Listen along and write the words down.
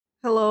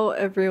Hello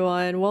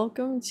everyone.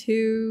 Welcome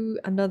to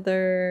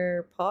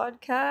another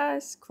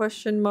podcast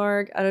question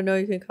mark. I don't know,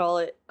 you can call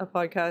it a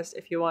podcast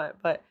if you want,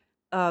 but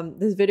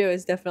this video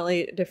is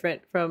definitely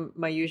different from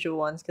my usual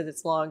ones because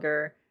it's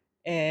longer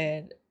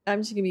and I'm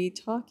just going to be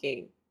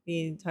talking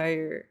the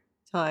entire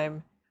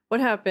time.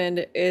 What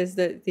happened is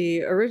that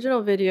the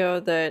original video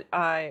that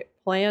I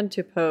planned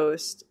to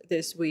post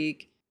this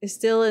week is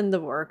still in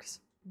the works,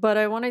 but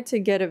I wanted to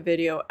get a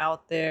video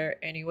out there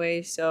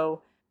anyway,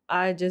 so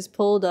I just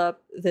pulled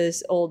up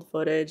this old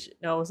footage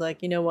and I was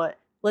like, you know what?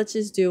 Let's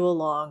just do a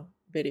long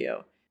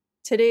video.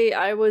 Today,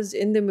 I was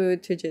in the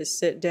mood to just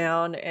sit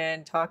down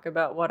and talk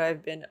about what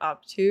I've been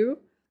up to.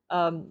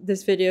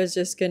 This video is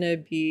just gonna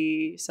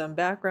be some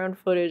background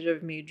footage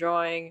of me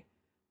drawing.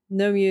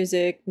 No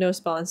music, no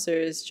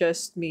sponsors,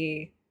 just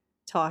me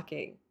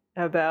talking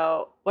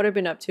about what I've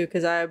been up to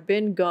because I've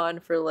been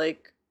gone for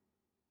like,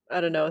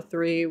 I don't know,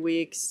 3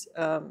 weeks.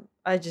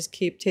 I just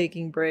keep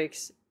taking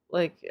breaks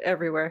like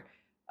everywhere.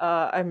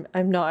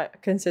 I'm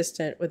not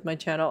consistent with my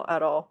channel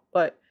at all,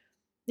 but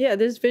yeah,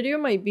 this video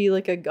might be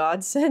like a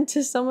godsend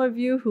to some of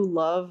you who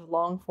love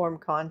long form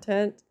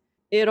content.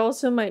 It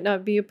also might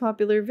not be a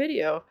popular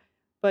video,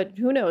 but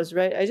who knows,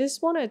 right? I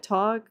just want to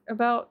talk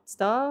about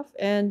stuff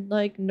and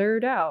like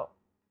nerd out.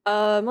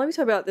 Let me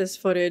talk about this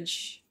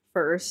footage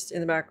first in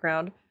the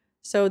background.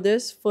 So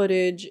this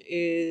footage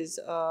is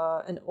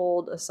an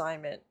old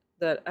assignment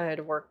that I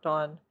had worked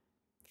on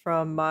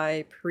from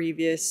my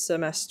previous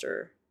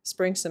semester,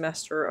 spring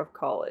semester of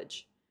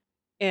college.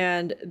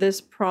 And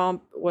this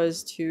prompt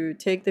was to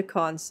take the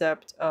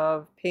concept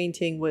of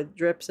painting with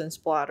drips and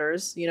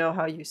splatters. You know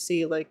how you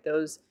see like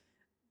those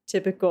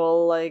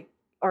typical like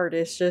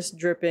artists just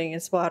dripping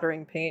and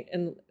splattering paint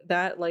and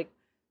that like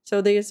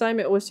so the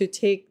assignment was to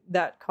take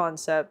that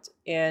concept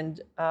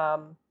and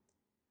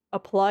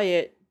apply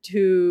it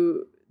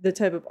to the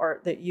type of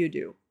art that you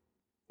do.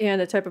 And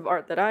the type of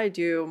art that I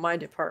do, my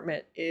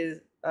department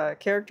is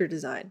character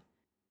design.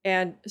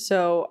 And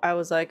so I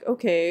was like,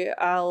 okay,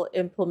 I'll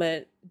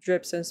implement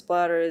drips and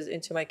splatters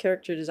into my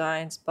character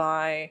designs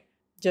by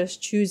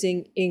just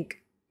choosing ink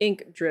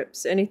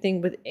drips, anything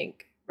with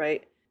ink,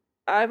 right?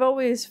 I've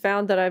always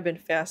found that I've been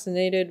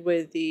fascinated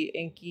with the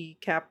inky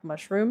cap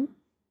mushroom,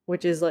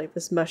 which is like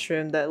this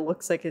mushroom that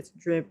looks like it's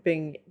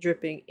dripping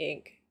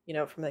ink,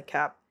 from the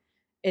cap.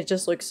 It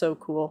just looks so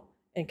cool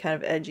and kind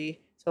of edgy.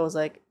 So I was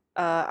like,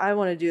 I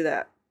want to do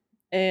that.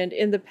 And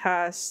in the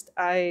past,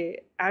 I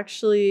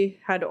actually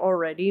had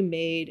already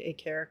made a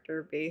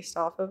character based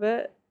off of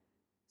it.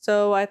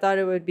 So I thought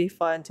it would be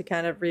fun to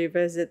kind of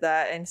revisit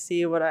that and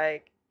see what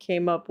I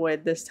came up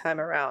with this time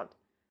around.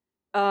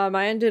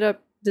 I ended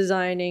up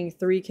designing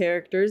 3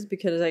 characters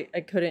because I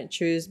couldn't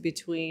choose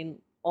between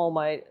all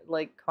my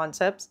like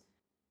concepts.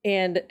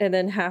 And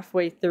then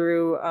halfway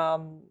through,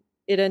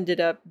 it ended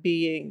up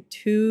being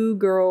 2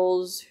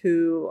 girls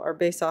who are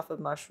based off of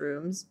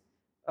mushrooms,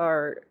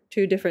 are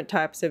 2 different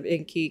types of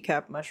inky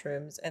cap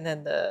mushrooms, and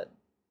then the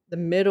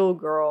middle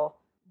girl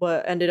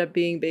what ended up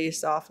being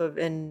based off of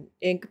an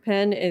ink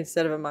pen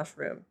instead of a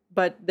mushroom.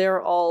 But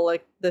they're all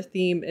like the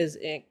theme is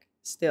ink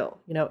still,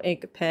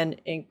 ink pen,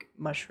 ink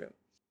mushroom.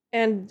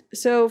 And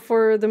so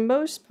for the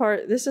most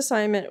part, this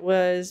assignment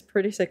was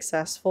pretty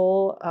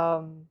successful.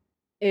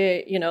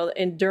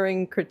 And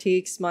during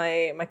critiques,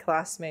 my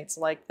classmates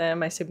liked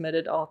them. I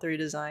submitted all 3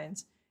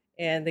 designs,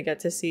 and they got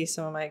to see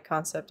some of my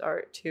concept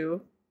art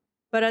too.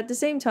 But at the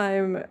same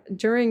time,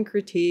 during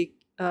critique,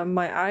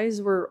 my eyes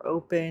were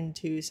open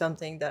to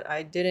something that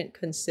I didn't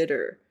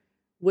consider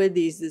with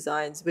these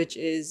designs, which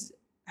is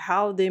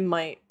how they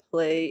might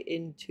play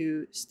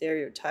into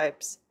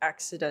stereotypes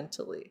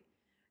accidentally.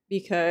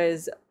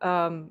 Because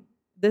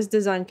this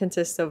design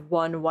consists of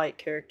 1 white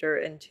character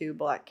and 2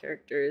 black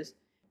characters.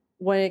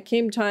 When it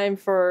came time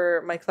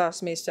for my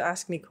classmates to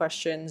ask me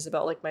questions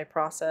about like my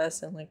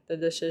process and like the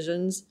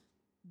decisions,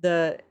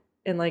 the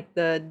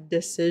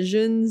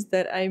decisions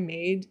that I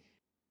made,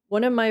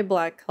 one of my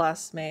black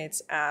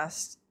classmates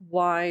asked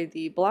why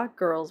the black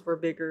girls were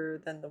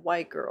bigger than the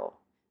white girl.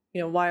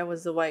 Why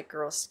was the white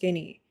girl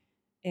skinny?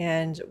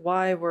 And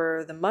why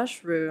were the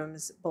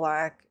mushrooms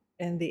black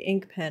and the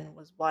ink pen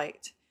was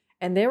white?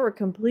 And they were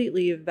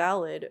completely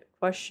valid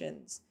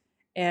questions.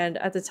 And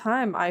at the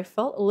time, I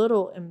felt a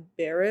little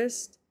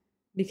embarrassed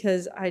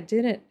because I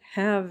didn't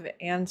have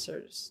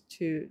answers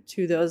to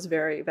those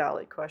very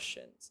valid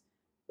questions.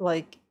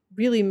 Like,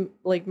 really,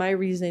 like my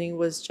reasoning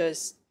was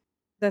just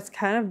that's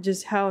kind of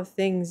just how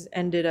things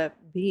ended up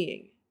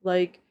being.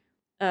 Like,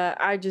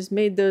 I just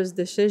made those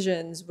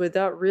decisions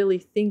without really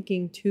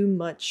thinking too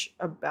much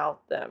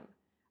about them.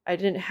 I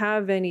didn't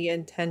have any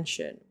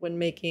intention when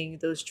making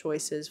those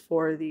choices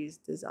for these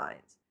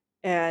designs.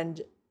 And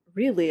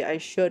really, I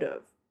should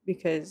have,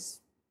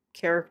 because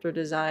character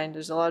design,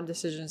 there's a lot of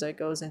decisions that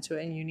goes into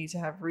it, and you need to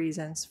have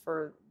reasons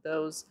for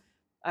those.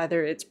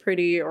 Either it's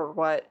pretty or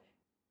what,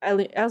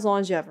 as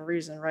long as you have a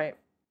reason, right?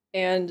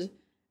 And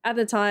at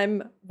the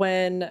time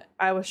when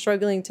I was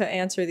struggling to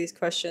answer these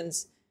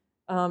questions,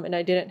 and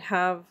I didn't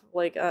have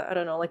like I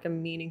don't know, like a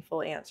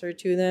meaningful answer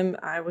to them,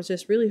 I was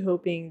just really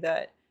hoping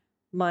that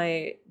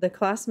the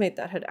classmate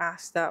that had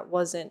asked that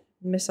wasn't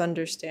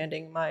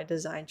misunderstanding my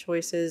design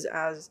choices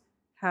as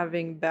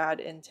having bad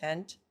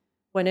intent,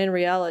 when in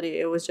reality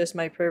it was just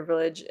my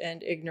privilege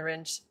and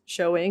ignorance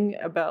showing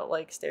about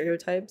like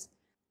stereotypes.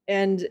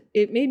 And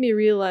it made me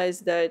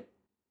realize that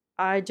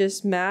I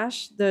just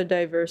mashed the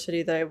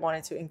diversity that I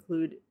wanted to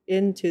include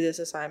into this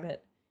assignment,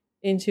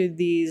 into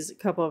these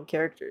couple of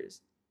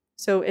characters.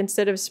 So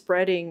instead of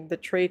spreading the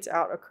traits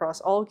out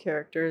across all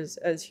characters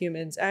as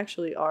humans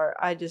actually are,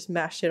 I just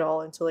mashed it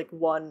all into like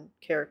one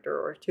character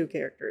or two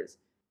characters.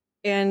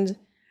 And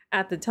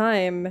at the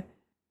time,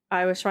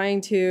 I was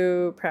trying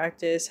to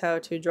practice how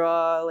to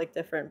draw like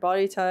different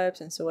body types,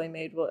 and so I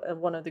made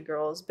one of the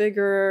girls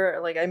bigger.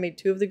 Like I made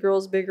two of the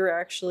girls bigger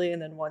actually,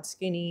 and then one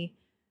skinny.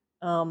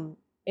 Um,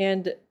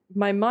 and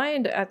my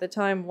mind at the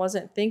time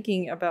wasn't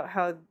thinking about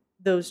how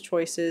those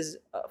choices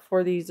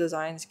for these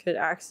designs could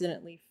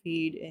accidentally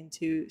feed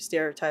into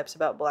stereotypes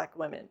about Black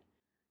women.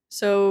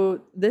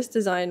 So this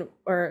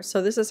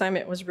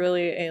assignment was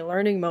really a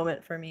learning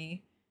moment for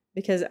me,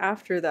 because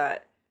after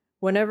that,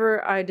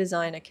 whenever I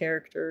design a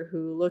character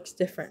who looks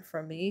different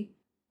from me,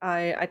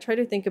 I try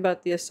to think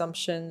about the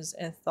assumptions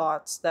and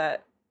thoughts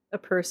that a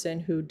person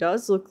who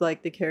does look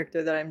like the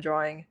character that I'm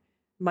drawing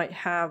might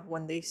have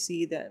when they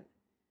see them,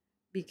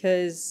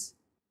 because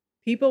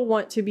people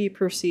want to be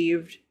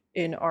perceived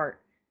in art.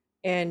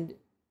 And,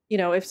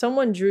 if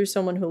someone drew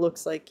someone who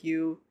looks like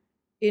you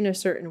in a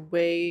certain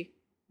way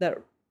that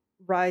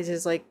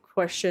rises like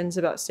questions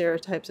about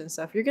stereotypes and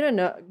stuff, you're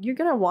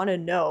gonna want to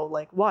know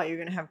like why. You're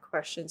gonna have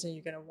questions and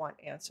you're gonna want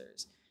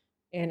answers.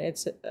 And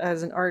it's,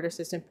 as an artist,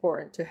 it's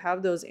important to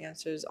have those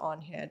answers on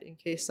hand in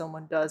case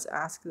someone does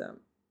ask them.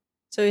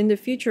 So in the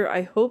future,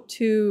 I hope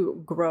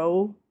to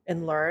grow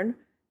and learn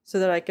so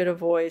that I could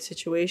avoid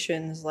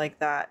situations like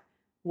that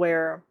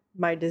where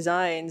my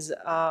designs,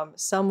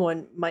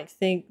 someone might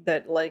think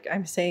that like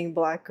I'm saying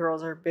Black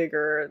girls are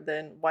bigger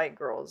than white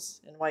girls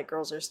and white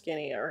girls are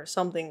skinny or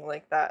something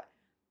like that,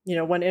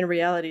 when in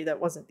reality that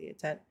wasn't the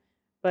intent.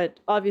 But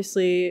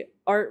obviously,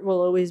 art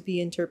will always be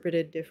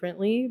interpreted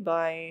differently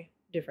by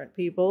different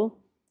people.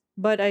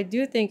 But I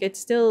do think it's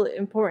still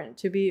important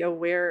to be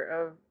aware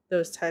of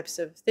those types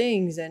of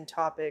things and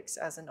topics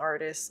as an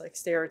artist, like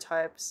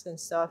stereotypes and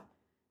stuff,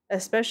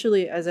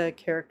 especially as a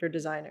character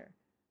designer,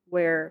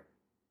 where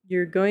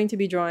you're going to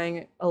be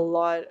drawing a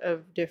lot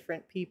of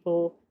different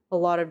people. A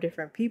lot of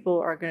different people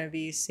are going to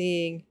be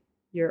seeing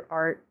your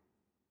art.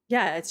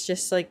 Yeah, it's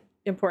just like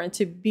important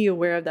to be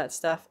aware of that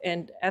stuff.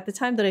 And at the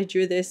time that I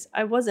drew this,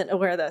 I wasn't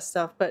aware of that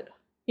stuff, but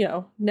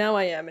now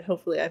I am, and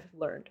hopefully I've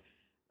learned.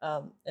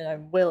 And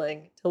I'm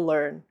willing to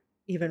learn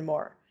even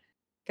more.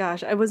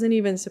 Gosh, I wasn't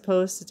even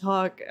supposed to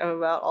talk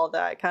about all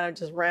that. I kind of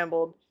just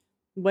rambled,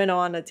 went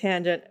on a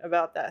tangent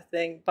about that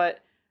thing.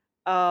 But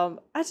I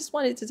just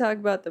wanted to talk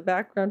about the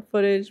background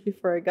footage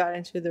before I got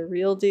into the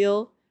real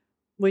deal,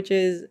 which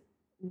is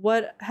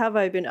what have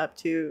I been up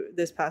to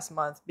this past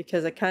month,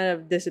 because I kind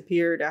of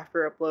disappeared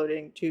after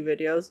uploading 2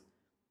 videos.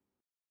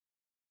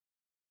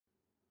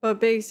 But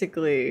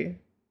basically,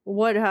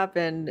 what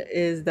happened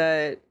is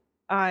that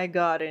I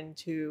got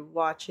into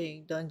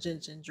watching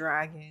Dungeons and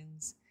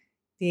Dragons,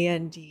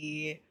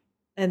 D&D,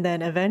 and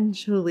then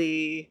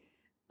eventually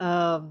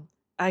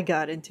I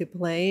got into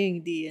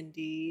playing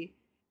D&D,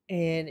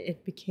 and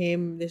it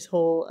became this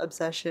whole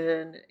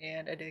obsession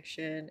and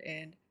addiction,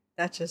 and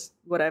that's just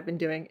what I've been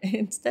doing.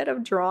 Instead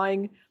of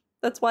drawing,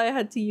 that's why I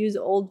had to use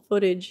old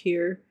footage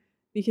here,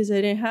 because I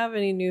didn't have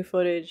any new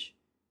footage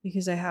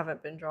because I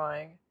haven't been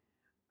drawing.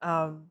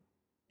 Um,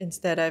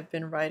 Instead, I've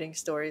been writing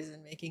stories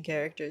and making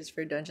characters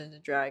for Dungeons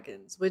and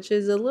Dragons, which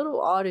is a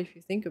little odd if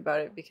you think about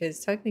it,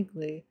 because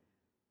technically,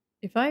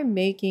 if I'm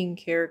making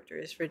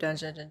characters for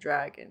Dungeons and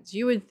Dragons,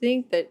 you would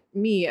think that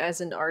me as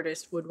an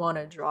artist would want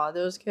to draw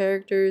those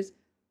characters,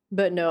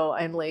 but no,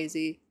 I'm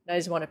lazy. I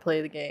just want to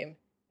play the game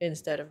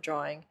instead of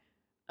drawing.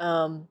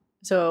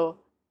 So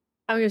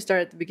I'm gonna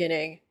start at the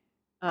beginning.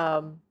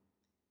 Um,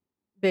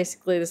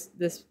 Basically,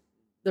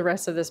 the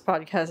rest of this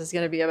podcast is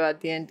gonna be about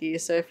D&D.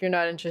 So if you're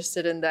not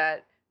interested in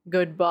that,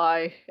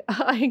 goodbye,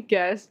 I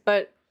guess.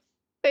 But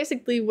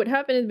basically, what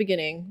happened in the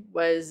beginning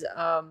was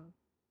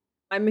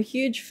I'm a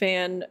huge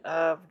fan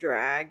of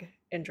drag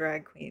and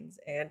drag queens,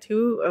 and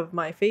two of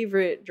my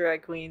favorite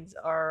drag queens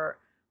are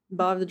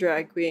Bob the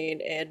Drag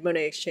Queen and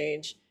Monet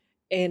Exchange.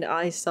 And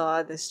I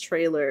saw this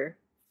trailer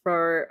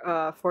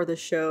for the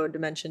show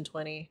Dimension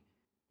 20,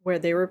 where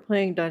they were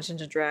playing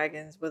Dungeons and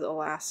Dragons with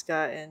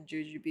Alaska and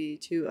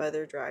Jujubee, two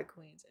other drag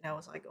queens, and I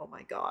was like, oh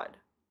my god,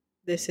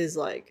 this is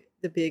like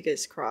the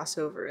biggest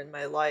crossover in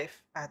my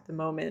life at the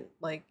moment.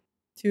 Like,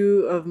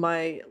 two of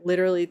my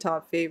literally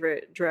top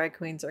favorite drag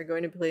queens are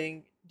going to be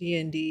playing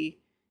D&D,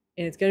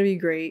 and it's going to be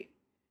great.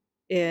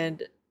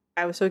 And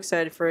I was so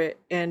excited for it.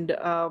 And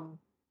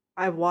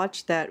I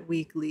watched that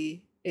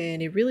weekly,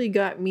 and it really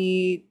got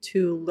me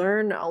to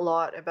learn a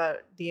lot about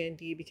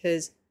D&D,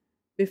 because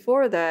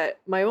before that,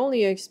 my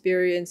only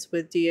experience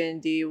with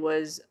D&D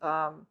was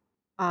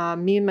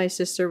me and my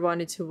sister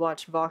wanted to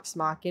watch Vox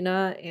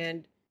Machina,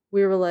 and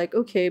we were like,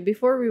 okay,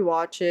 before we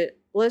watch it,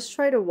 let's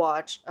try to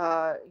watch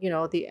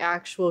the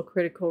actual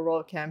Critical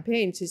Role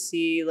campaign to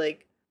see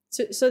like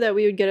so that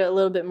we would get a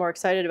little bit more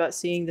excited about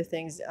seeing the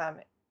things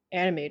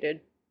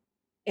animated.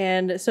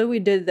 And so we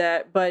did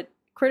that, but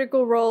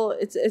Critical Role,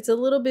 it's a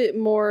little bit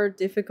more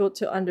difficult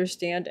to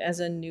understand as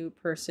a new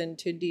person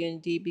to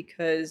D&D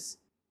because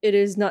it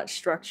is not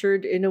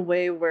structured in a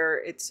way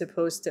where it's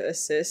supposed to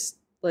assist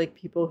like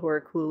people who are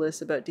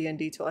clueless about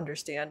D&D to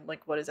understand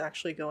like what is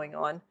actually going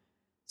on.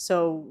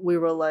 So we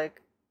were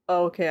like,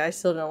 oh, okay, I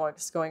still don't know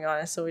what's going on.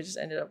 And so we just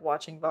ended up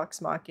watching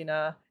Vox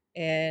Machina.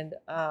 And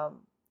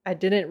I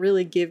didn't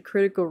really give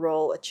Critical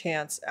Role a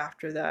chance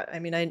after that. I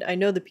mean, I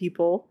know the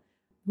people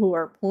who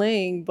are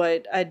playing,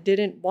 but I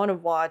didn't want to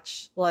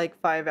watch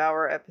like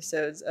 5-hour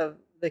episodes of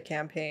the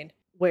campaign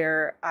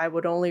where I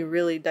would only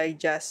really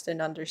digest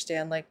and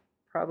understand like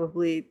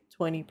probably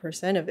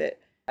 20% of it.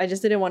 I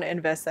just didn't want to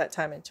invest that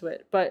time into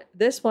it. But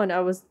this one,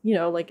 I was,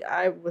 like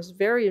I was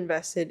very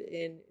invested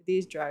in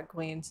these drag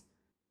queens,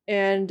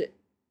 and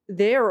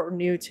they're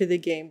new to the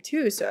game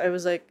too. So I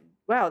was like,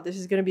 wow, this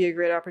is going to be a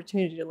great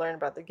opportunity to learn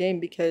about the game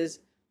because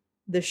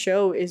the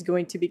show is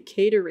going to be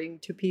catering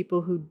to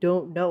people who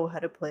don't know how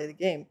to play the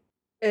game.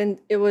 And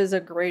it was a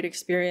great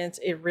experience.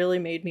 It really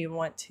made me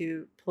want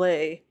to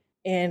play.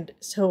 And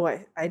so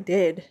I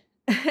did.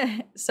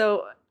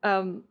 So,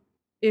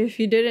 if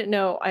you didn't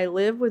know, I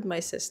live with my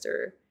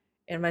sister,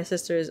 and my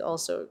sister is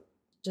also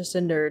just a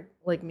nerd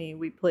like me.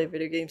 We play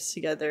video games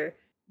together.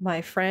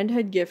 My friend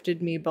had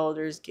gifted me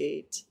Baldur's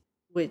Gate,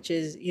 which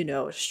is,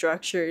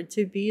 structured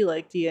to be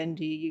like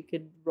D&D. You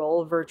could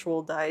roll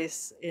virtual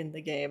dice in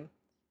the game.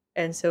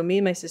 And so me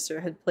and my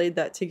sister had played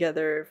that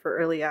together for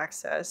early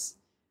access.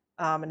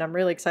 And I'm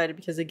really excited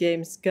because the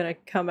game's gonna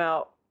come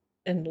out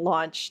and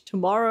launch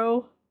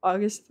tomorrow,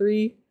 August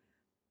 3.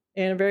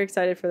 And I'm very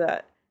excited for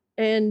that.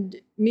 And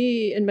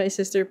me and my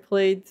sister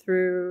played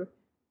through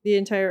the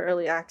entire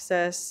early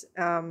access.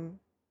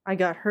 I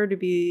got her to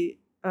be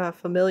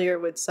familiar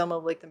with some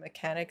of like the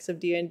mechanics of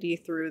D&D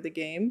through the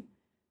game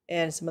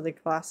and some of the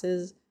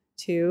classes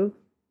too.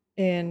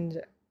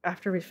 And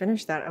after we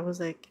finished that, I was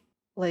like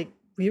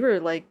we were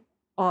like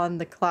on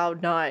the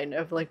cloud nine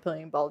of like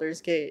playing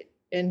Baldur's Gate.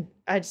 And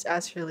I just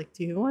asked her like,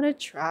 do you want to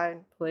try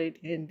and play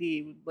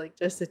D&D with like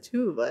just the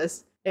two of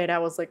us? And I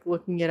was like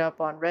looking it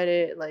up on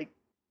Reddit, like,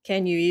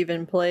 can you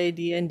even play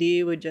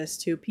D&D with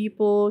just two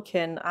people?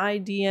 Can I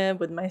DM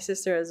with my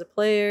sister as a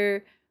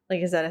player?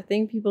 Like, is that a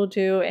thing people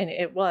do? And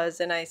it was.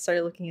 And I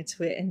started looking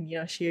into it,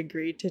 and she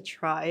agreed to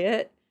try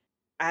it.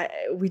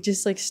 We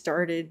just like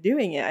started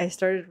doing it. I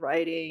started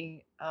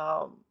writing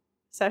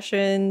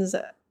sessions,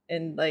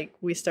 and like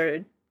we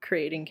started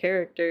creating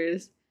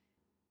characters.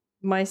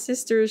 My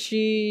sister,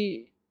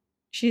 she's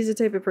the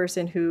type of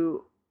person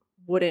who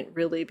wouldn't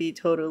really be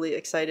totally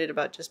excited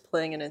about just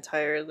playing an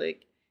entire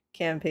like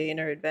campaign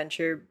or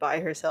adventure by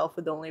herself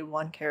with only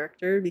one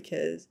character,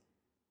 because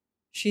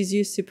she's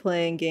used to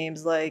playing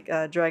games like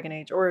Dragon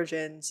Age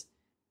Origins,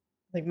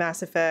 like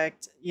Mass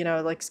Effect,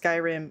 like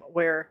Skyrim,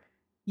 where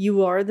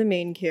you are the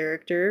main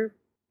character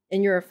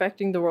and you're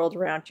affecting the world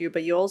around you,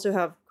 but you also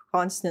have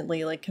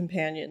constantly like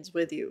companions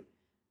with you.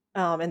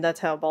 And that's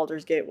how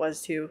Baldur's Gate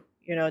was too,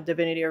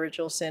 Divinity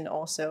Original Sin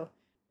also.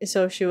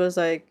 So she was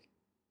like,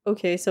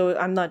 okay, so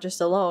I'm not just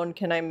alone.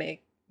 Can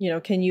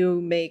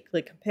you make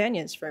like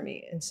companions for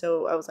me? And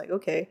so I was like,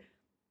 okay,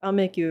 I'll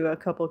make you a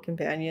couple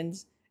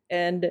companions.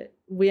 And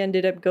we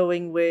ended up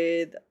going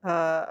with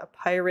a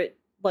pirate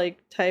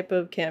like type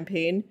of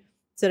campaign,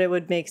 so that it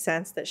would make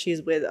sense that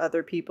she's with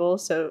other people.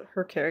 So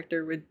her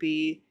character would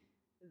be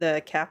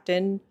the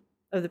captain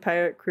of the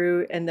pirate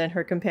crew, and then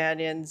her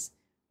companions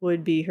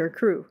would be her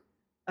crew.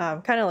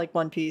 Kind of like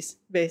One Piece,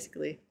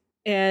 basically.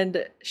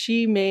 And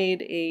she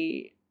made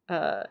a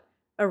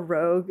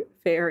rogue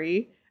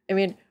fairy. I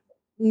mean,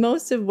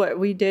 most of what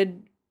we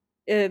did,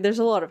 there's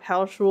a lot of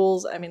house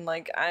rules. I mean,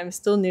 like, I'm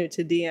still new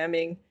to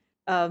DMing,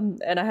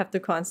 and I have to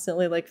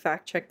constantly like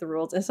fact check the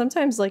rules, and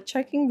sometimes like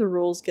checking the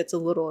rules gets a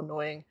little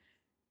annoying,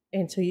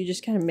 and so you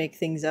just kind of make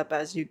things up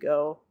as you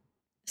go.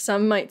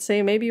 Some might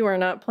say maybe we're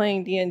not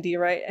playing D&D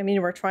right. I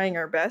mean, we're trying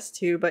our best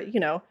to, but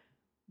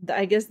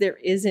I guess there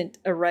isn't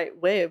a right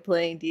way of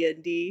playing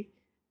D&D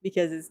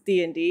because it's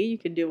D&D. You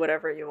can do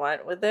whatever you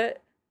want with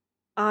it.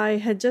 I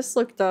had just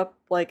looked up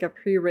like a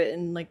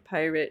pre-written like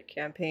pirate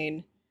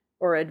campaign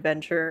or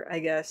adventure, I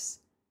guess,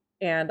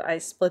 and I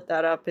split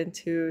that up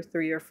into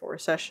 3 or 4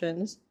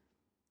 sessions.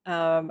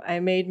 I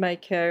made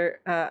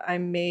I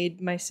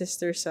made my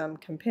sister some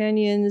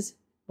companions.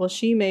 Well,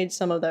 she made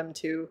some of them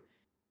too.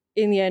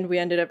 In the end, we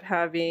ended up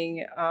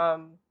having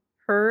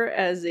her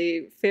as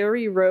a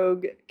fairy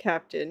rogue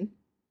captain,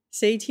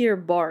 satyr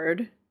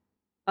bard,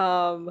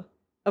 a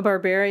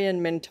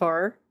barbarian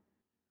minotaur,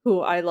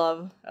 who I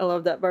love. I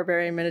love that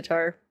barbarian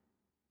minotaur.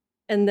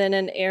 And then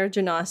an air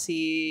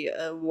genasi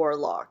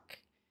warlock.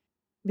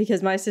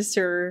 Because my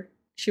sister,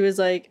 she was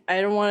like,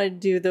 I don't want to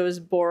do those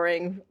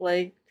boring,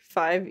 like,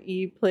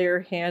 5e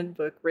player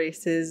handbook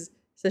races.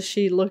 So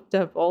she looked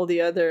up all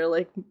the other,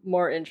 like,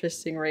 more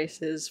interesting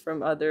races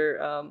from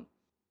other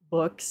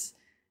books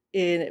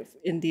in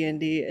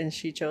D&D, and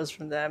she chose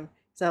from them.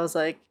 So I was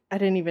like, I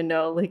didn't even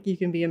know like you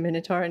can be a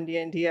minotaur in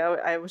D&D.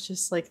 I was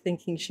just like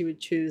thinking she would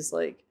choose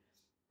like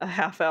a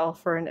half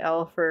elf or an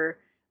elf or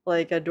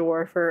like a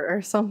dwarf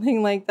or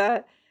something like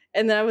that.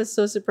 And then I was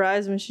so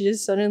surprised when she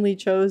just suddenly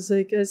chose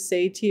like a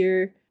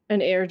satyr,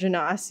 an air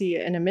genasi,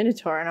 and a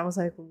minotaur. And I was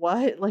like,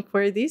 what? Like,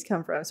 where did these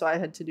come from? So I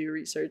had to do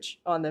research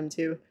on them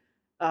too.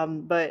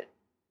 But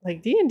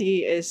like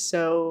D&D is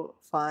so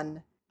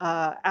fun.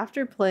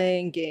 After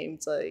playing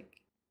games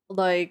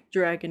like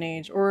Dragon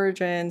Age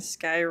Origins,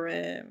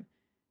 Skyrim,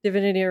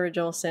 Divinity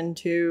Original Sin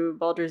 2,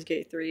 Baldur's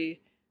Gate 3,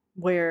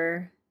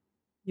 where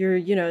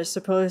you're,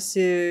 supposed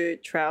to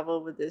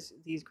travel with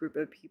these group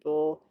of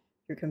people,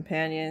 your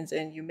companions,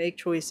 and you make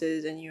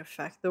choices and you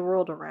affect the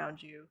world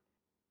around you.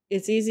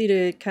 It's easy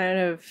to kind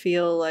of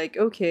feel like,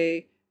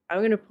 okay, I'm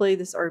going to play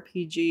this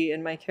RPG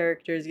and my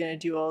character is going to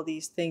do all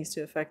these things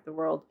to affect the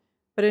world.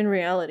 But in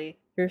reality,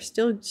 you're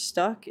still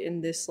stuck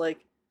in this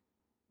like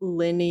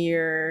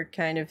linear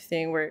kind of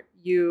thing where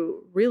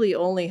you really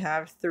only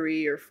have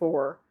 3 or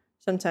 4,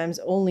 sometimes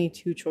only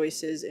 2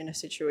 choices in a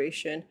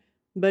situation.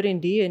 But in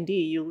D&D,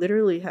 you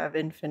literally have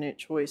infinite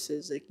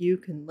choices. Like you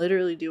can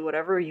literally do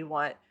whatever you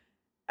want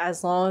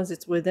as long as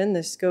it's within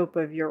the scope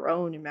of your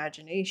own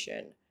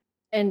imagination.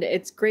 And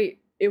it's great.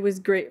 It was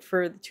great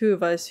for the two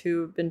of us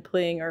who've been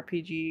playing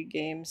RPG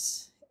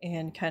games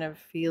and kind of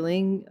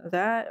feeling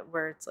that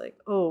where it's like,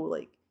 oh,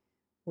 like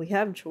we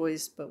have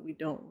choice, but we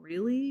don't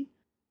really.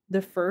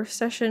 The first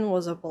session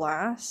was a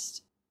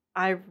blast.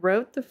 I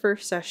wrote the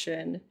first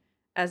session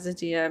as a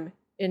DM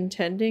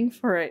intending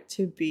for it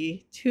to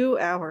be 2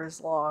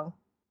 hours long.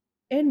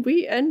 And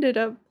we ended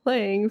up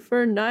playing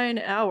for 9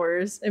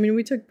 hours. I mean,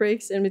 we took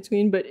breaks in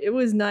between, but it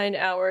was 9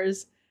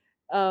 hours.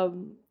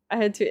 I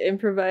had to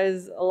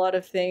improvise a lot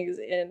of things,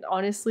 and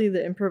honestly,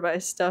 the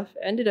improvised stuff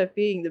ended up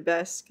being the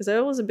best because I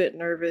was a bit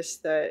nervous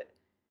that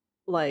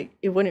like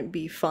it wouldn't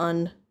be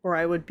fun or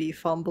I would be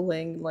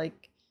fumbling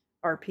like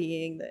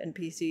RPing the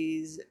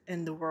NPCs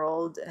in the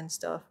world and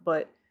stuff.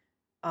 But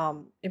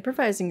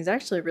improvising is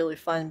actually really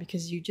fun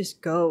because you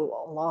just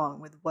go along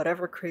with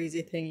whatever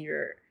crazy thing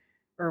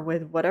or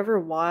with whatever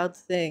wild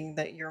thing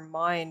that your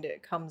mind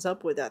comes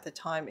up with at the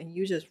time, and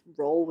you just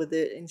roll with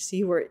it and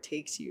see where it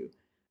takes you.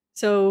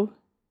 So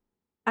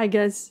I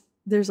guess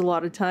there's a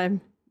lot of time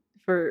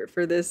for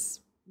this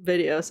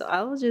video, so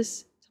I will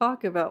just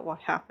talk about what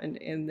happened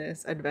in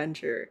this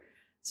adventure.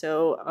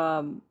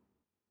 So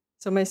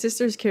my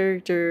sister's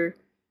character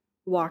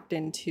walked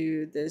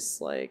into this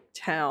like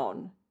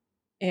town,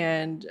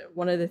 and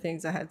one of the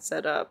things I had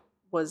set up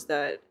was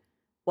that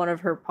one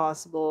of her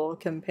possible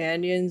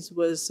companions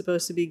was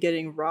supposed to be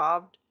getting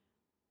robbed,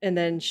 and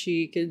then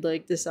she could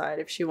like decide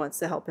if she wants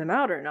to help him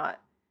out or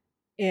not.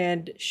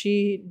 And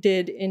she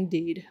did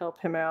indeed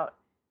help him out,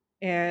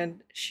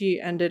 and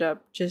she ended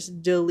up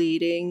just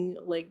deleting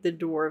like the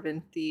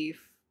dwarven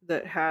thief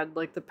that had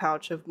like the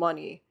pouch of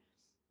money.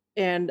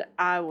 And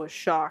I was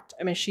shocked.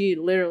 I mean, she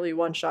literally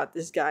one shot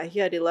this guy. He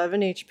had 11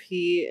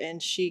 HP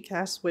and she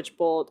cast Witch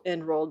Bolt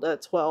and rolled a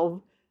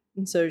 12.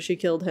 And so she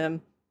killed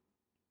him.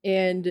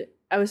 And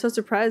I was so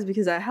surprised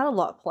because I had a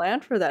lot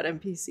planned for that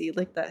NPC,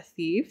 like that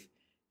thief.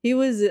 He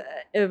was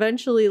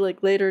eventually,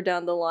 like later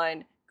down the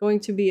line, going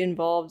to be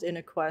involved in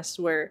a quest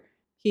where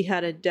he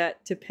had a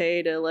debt to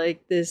pay to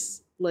like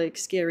this like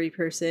scary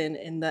person,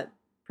 and that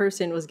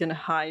person was going to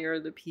hire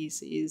the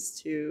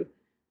PCs to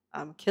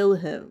kill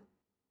him.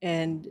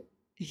 And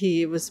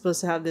he was supposed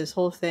to have this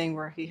whole thing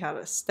where he had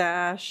a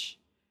stash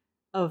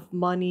of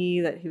money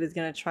that he was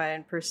going to try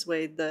and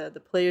persuade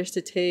the players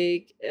to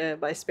take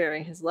by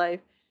sparing his life,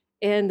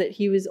 and that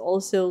he was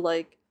also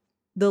like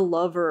the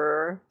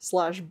lover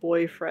slash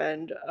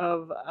boyfriend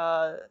of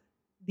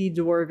the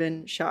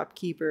dwarven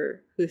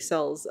shopkeeper who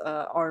sells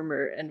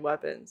armor and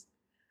weapons.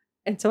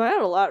 And so I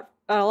had a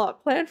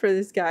lot planned for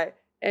this guy,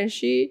 and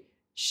she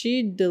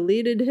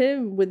deleted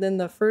him within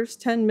the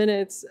first 10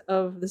 minutes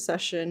of the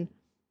session,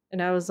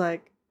 and I was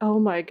like,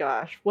 oh my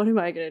gosh, what am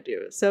I gonna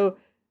do? So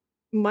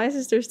my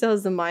sister still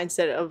has the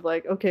mindset of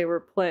like, okay, we're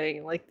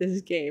playing like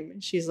this game,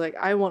 and she's like,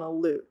 I want to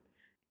loot.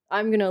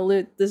 I'm gonna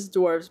loot this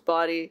dwarf's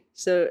body.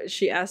 So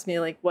she asked me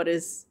like, what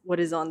is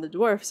on the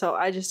dwarf? So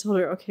I just told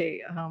her,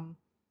 okay,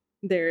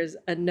 there's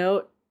a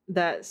note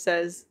that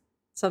says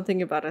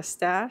something about a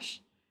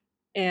stash,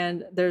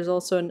 and there's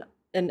also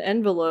an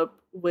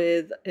envelope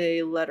with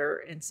a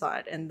letter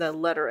inside, and the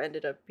letter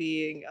ended up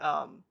being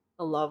a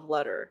love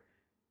letter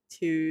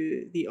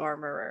to the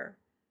armorer.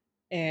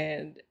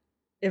 And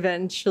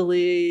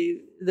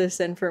eventually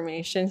this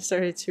information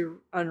started to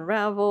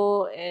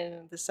unravel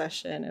in the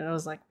session, and it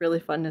was like really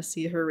fun to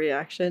see her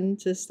reaction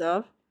to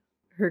stuff.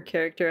 Her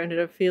character ended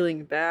up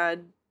feeling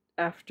bad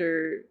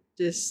after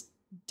just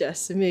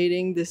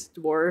decimating this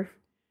dwarf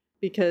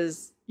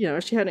because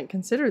she hadn't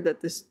considered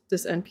that this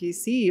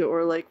NPC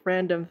or like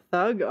random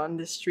thug on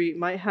the street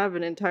might have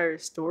an entire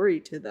story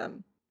to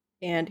them,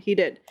 and he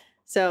did.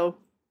 So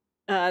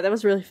that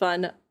was really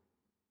fun.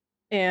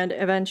 And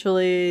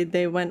eventually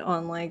they went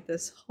on like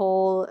this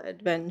whole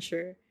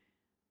adventure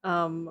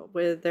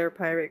with their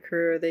pirate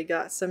crew. They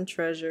got some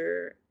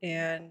treasure,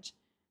 and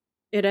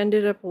it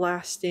ended up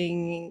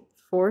lasting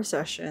 4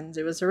 sessions.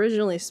 It was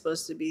originally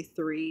supposed to be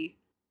 3,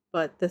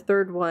 but the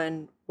third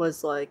one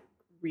was like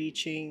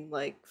reaching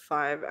like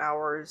 5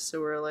 hours.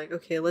 So we're like,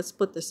 okay, let's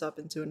split this up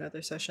into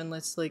another session.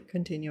 Let's like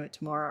continue it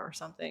tomorrow or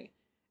something.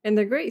 And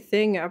the great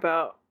thing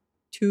about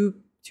two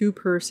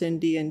person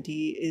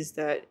D&D is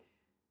that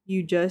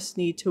you just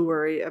need to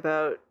worry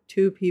about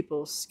two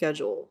people's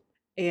schedule.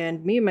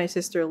 And me and my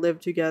sister live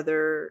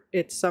together.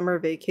 It's summer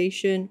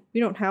vacation.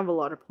 We don't have a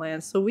lot of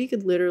plans, so we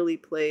could literally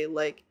play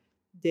like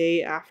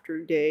day after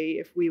day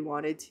if we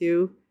wanted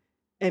to.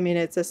 I mean,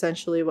 it's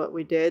essentially what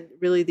we did.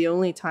 Really, the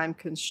only time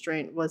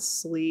constraint was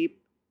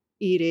sleep,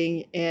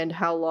 eating, and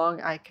how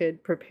long I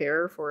could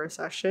prepare for a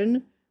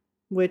session,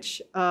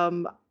 which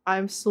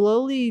I'm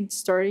slowly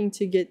starting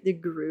to get the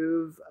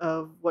groove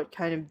of what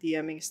kind of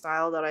DMing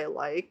style that I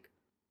like.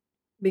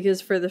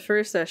 Because for the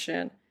first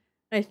session,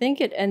 I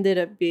think it ended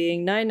up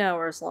being 9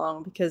 hours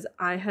long because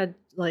I had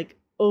like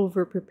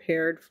over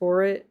prepared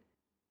for it,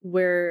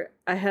 where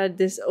I had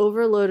this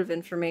overload of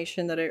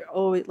information that I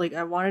always like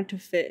I wanted to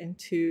fit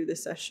into the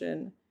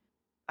session.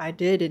 I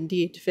did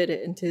indeed fit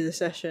it into the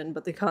session,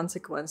 but the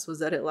consequence was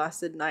that it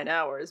lasted 9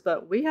 hours.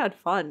 But we had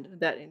fun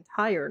that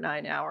entire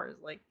 9 hours.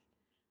 Like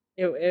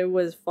it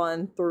was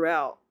fun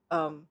throughout.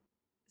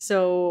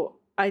 So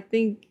I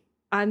think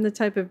I'm the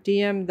type of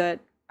DM that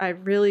I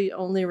really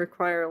only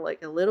require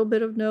like a little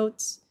bit of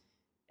notes,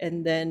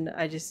 and then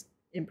I just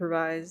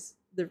improvise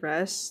the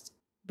rest.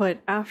 But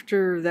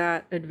after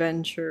that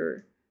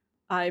adventure,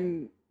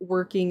 I'm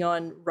working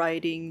on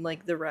writing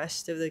like the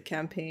rest of the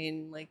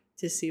campaign, like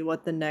to see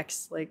what the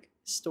next like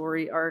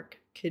story arc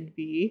could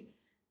be.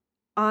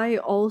 I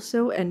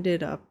also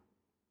ended up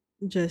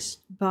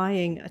just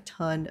buying a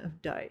ton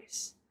of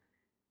dice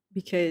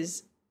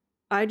because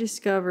I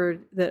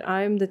discovered that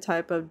I'm the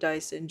type of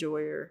dice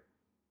enjoyer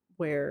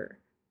where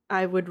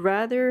I would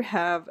rather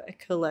have a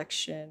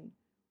collection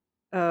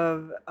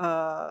of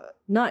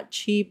not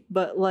cheap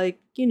but like,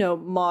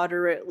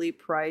 moderately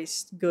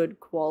priced good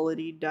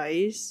quality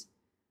dice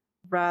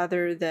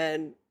rather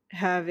than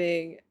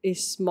having a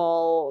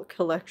small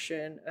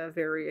collection of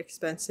very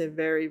expensive,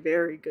 very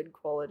very good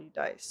quality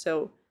dice.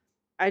 So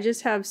I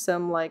just have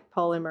some like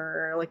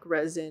polymer, like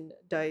resin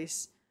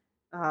dice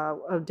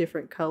of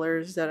different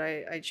colors that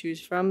I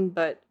choose from,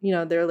 but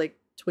they're like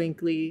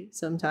twinkly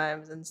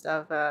sometimes and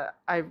stuff.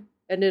 I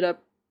ended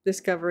up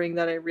discovering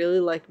that I really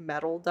like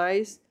metal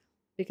dice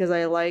because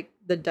I like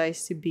the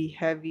dice to be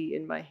heavy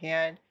in my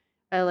hand.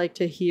 I like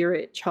to hear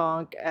it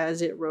chonk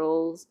as it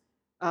rolls,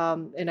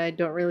 and I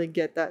don't really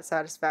get that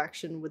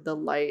satisfaction with the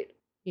light,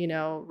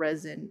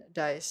 resin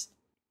dice.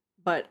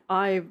 But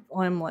I'm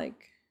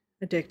like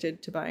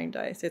addicted to buying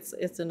dice.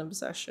 It's an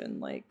obsession.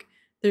 Like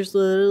there's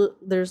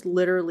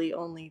literally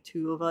only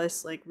two of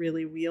us. Like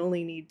really, we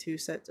only need 2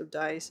 sets of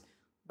dice.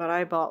 But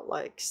I bought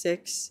like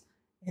 6,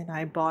 and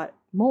I bought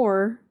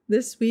more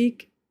this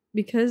week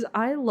because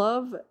I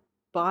love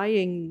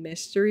buying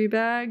mystery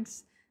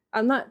bags.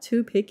 I'm not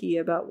too picky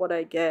about what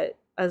I get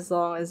as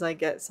long as I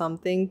get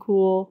something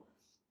cool.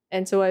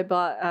 And so I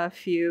bought a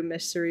few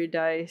mystery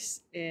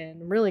dice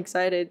and I'm really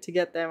excited to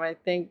get them. I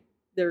think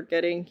they're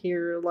getting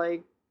here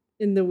like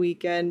in the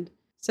weekend.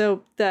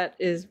 So that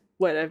is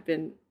what I've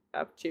been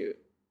up to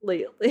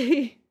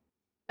lately.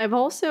 I've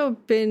also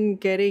been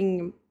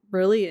getting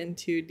really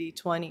into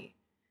D20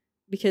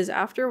 because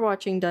after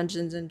watching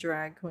Dungeons and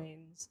Drag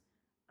Queens,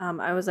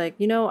 I was like,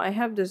 I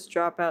have this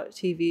Dropout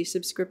TV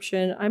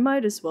subscription. I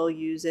might as well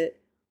use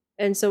it.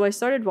 And so I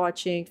started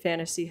watching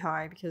Fantasy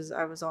High because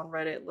I was on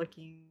Reddit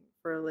looking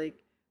for like,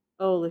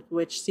 oh, like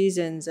which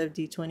seasons of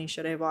D20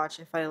 should I watch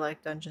if I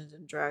like Dungeons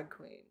and Drag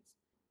Queens.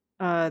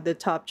 The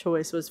top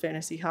choice was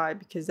Fantasy High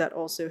because that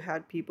also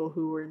had people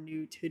who were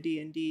new to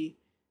D&D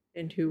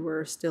and who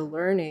were still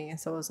learning. And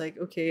so I was like,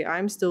 okay,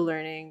 I'm still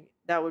learning.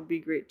 That would be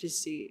great to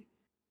see.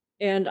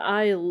 And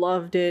I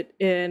loved it,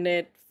 and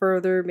it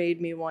further made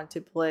me want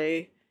to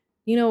play.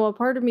 A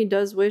part of me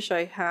does wish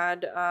I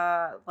had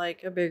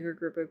like a bigger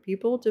group of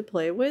people to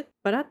play with,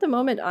 but at the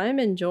moment I'm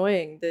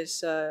enjoying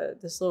this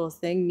little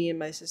thing me and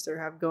my sister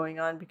have going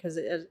on because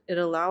it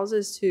allows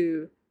us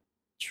to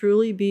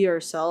truly be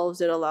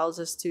ourselves. It allows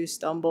us to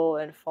stumble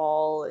and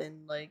fall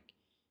and like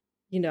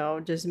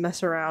just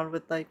mess around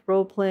with like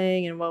role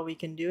playing and what we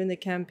can do in the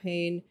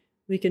campaign.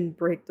 We can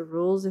break the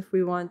rules if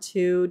we want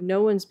to.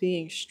 No one's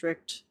being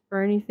strict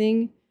or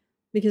anything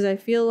because I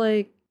feel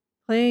like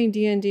playing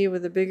D&D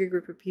with a bigger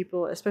group of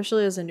people,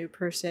 especially as a new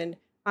person,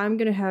 I'm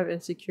going to have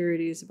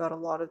insecurities about a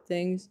lot of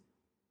things.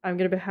 I'm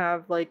going to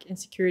have like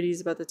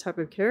insecurities about the type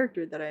of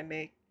character that I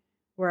make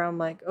where I'm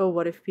like, "Oh,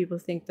 what if people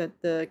think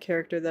that the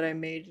character that I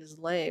made is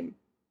lame?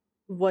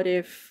 What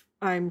if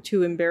I'm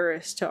too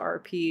embarrassed to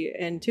RP?"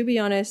 And to be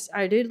honest,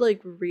 I did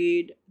like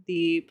read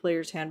the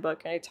player's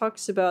handbook and it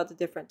talks about the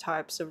different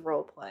types of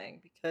role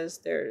playing because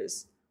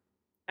there's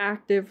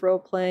active role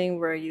playing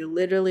where you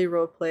literally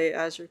role play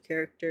as your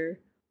character.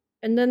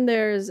 And then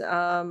there's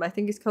I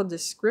think it's called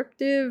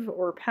descriptive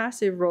or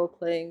passive role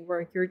playing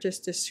where you're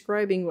just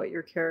describing what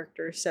your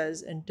character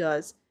says and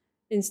does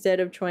instead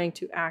of trying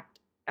to act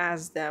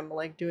as them,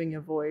 like doing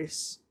a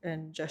voice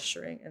and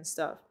gesturing and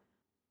stuff.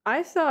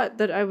 I thought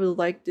that I would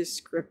like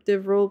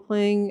descriptive role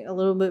playing a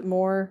little bit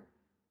more,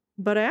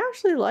 but I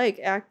actually like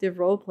active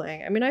role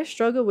playing. I mean, I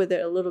struggle with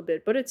it a little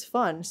bit, but it's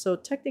fun. So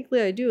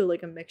technically, I do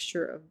like a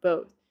mixture of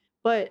both.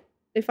 But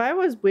if I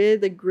was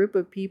with a group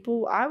of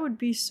people, I would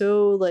be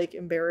so like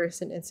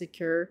embarrassed and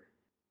insecure,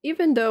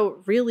 even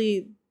though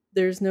really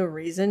there's no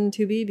reason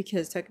to be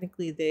because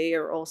technically they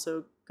are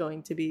also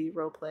going to be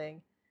role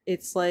playing.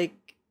 It's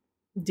like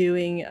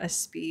doing a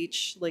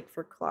speech like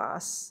for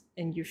class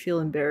and you feel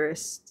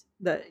embarrassed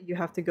that you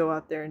have to go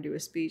out there and do a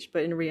speech,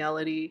 but in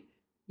reality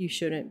you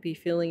shouldn't be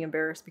feeling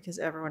embarrassed because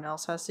everyone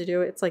else has to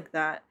do it. It's like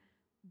that.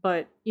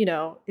 But,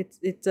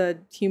 it's a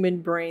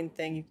human brain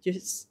thing. You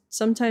just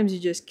sometimes you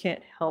just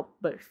can't help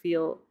but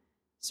feel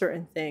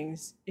certain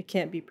things. It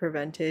can't be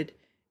prevented.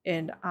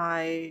 And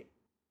I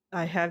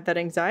have that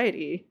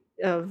anxiety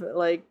of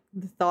like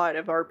the thought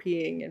of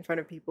RPing in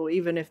front of people,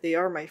 even if they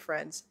are my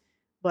friends.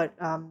 But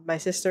my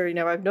sister,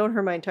 I've known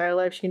her my entire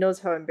life. She knows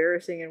how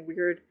embarrassing and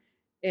weird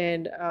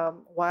and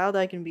wild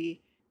I can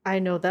be. I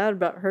know that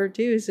about her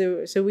too.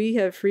 So we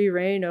have free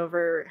reign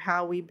over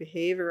how we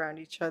behave around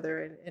each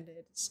other, and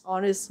it's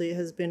honestly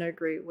has been a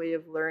great way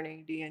of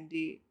learning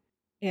D&D.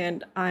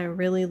 And I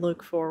really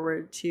look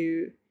forward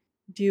to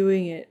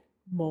doing it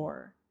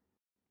more.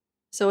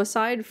 So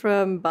aside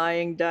from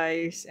buying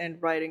dice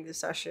and writing the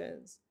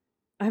sessions,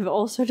 I've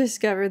also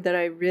discovered that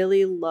I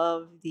really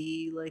love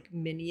the like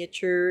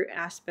miniature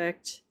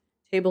aspect,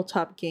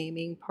 tabletop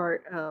gaming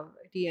part of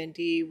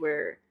D&D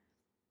where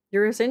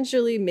you're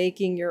essentially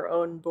making your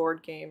own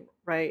board game,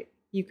 right?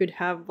 You could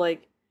have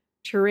like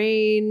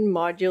terrain,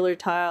 modular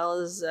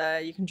tiles,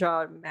 you can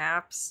draw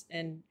maps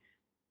and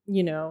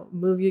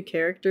move your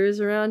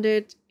characters around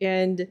it.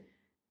 And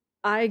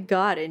I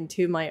got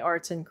into my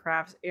arts and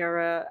crafts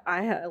era.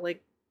 I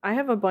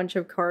have a bunch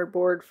of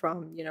cardboard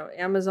from,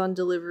 Amazon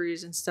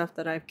deliveries and stuff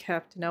that I've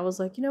kept, and I was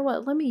like, "You know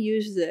what? Let me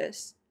use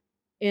this."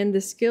 And the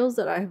skills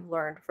that I have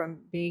learned from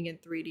being in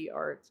 3D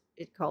art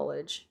at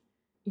college,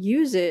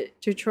 use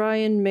it to try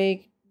and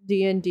make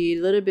D&D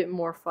a little bit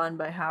more fun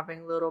by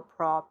having little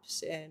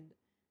props and,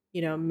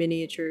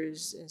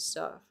 miniatures and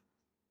stuff.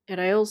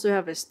 And I also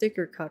have a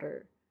sticker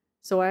cutter.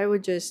 So I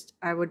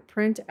would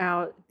print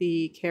out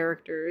the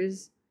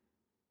characters.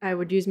 I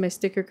would use my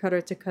sticker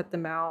cutter to cut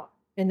them out,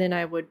 and then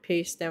I would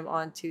paste them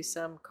onto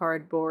some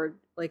cardboard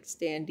like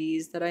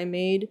standees that I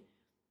made,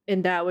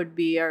 and that would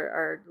be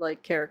our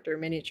like character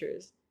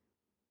miniatures.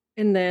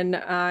 And then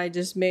I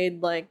just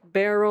made like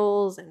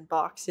barrels and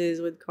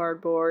boxes with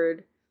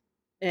cardboard,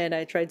 and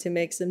I tried to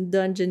make some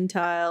dungeon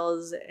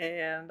tiles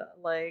and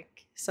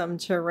like some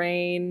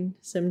terrain,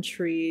 some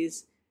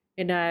trees,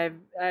 and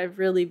I've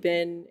really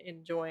been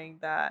enjoying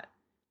that.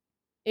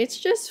 It's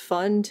just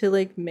fun to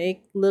like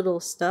make little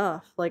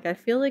stuff. Like I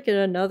feel like in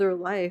another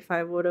life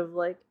I would have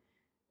like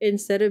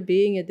instead of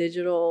being a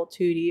digital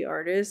 2D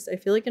artist, I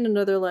feel like in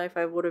another life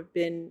I would have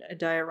been a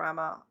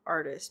diorama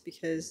artist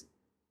because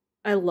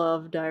I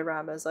love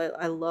dioramas.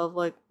 I love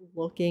like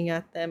looking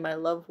at them. I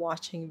love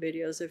watching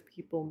videos of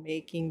people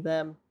making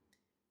them.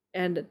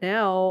 And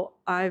now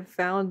I've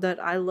found that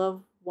I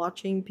love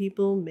watching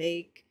people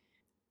make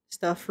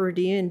stuff for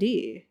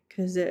D&D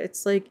cuz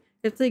it's like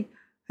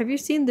have you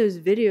seen those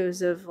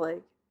videos of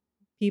like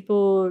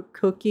people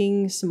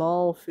cooking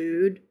small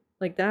food?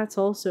 Like that's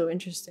also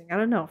interesting. I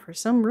don't know, for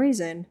some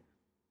reason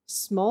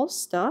small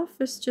stuff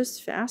is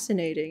just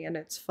fascinating and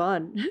it's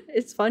fun.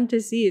 It's fun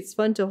to see, it's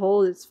fun to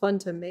hold, it's fun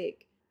to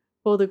make.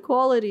 Well, the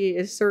quality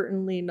is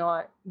certainly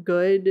not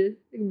good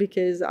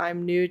because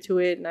I'm new to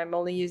it and I'm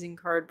only using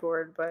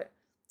cardboard, but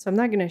so I'm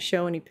not going to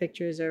show any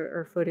pictures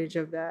or footage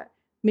of that.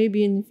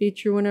 Maybe in the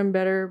future when I'm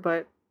better,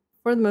 but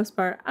for the most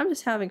part, I'm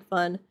just having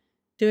fun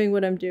doing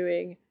what I'm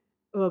doing.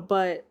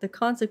 But the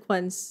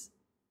consequence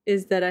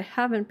is that I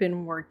haven't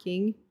been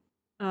working.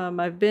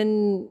 I've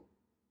been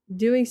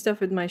doing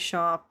stuff with my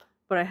shop,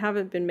 but I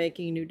haven't been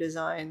making new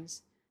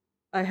designs.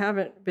 I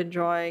haven't been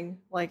drawing,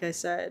 like I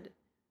said.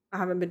 I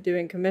haven't been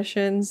doing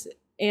commissions,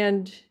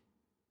 and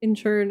in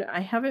turn,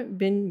 I haven't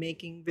been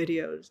making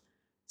videos.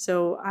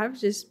 So I've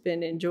just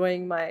been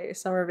enjoying my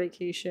summer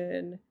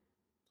vacation,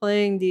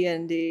 playing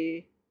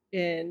D&D,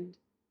 and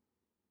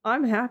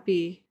I'm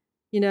happy.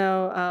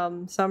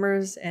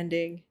 Summer's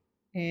ending,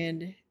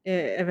 and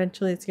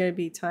eventually it's gonna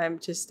be time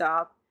to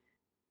stop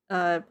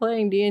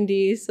playing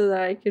D&D so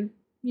that I could,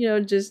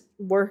 just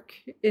work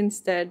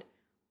instead.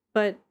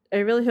 But I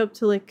really hope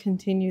to like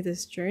continue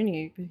this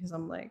journey because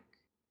I'm like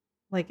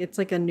it's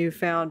like a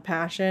newfound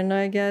passion,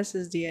 I guess,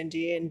 is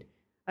D&D, and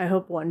I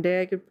hope one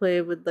day I could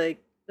play with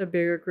like a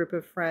bigger group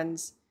of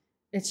friends.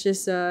 It's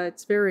just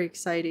it's very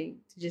exciting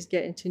to just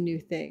get into new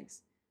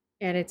things.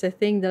 And it's a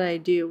thing that I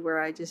do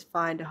where I just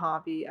find a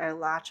hobby, I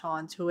latch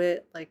on to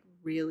it like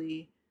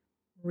really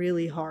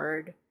really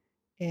hard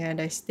and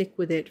I stick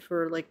with it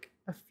for like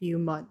a few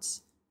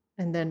months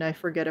and then I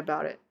forget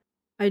about it.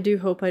 I do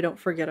hope I don't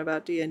forget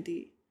about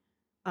D&D.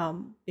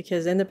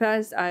 Because in the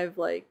past I've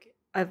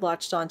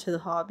latched onto the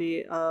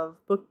hobby of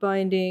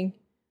bookbinding,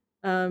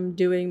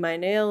 doing my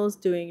nails,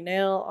 doing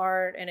nail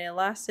art, and it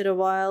lasted a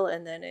while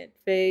and then it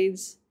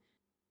fades.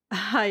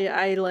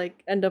 I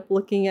like end up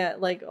looking at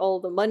like all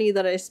the money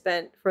that I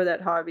spent for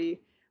that hobby,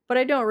 but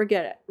I don't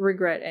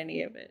regret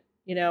any of it.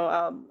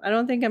 I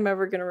don't think I'm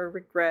ever gonna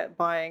regret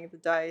buying the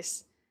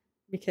dice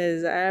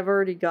because I've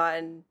already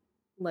gotten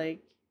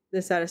like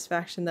the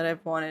satisfaction that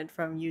I've wanted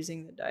from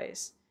using the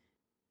dice.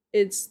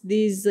 It's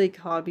these like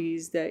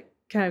hobbies that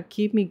kind of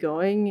keep me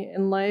going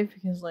in life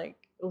because like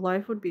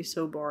life would be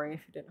so boring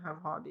if you didn't have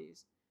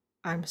hobbies.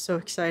 I'm so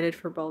excited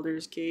for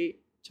Baldur's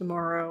Gate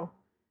tomorrow.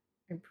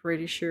 I'm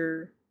pretty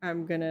sure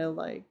I'm gonna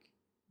like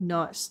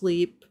not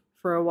sleep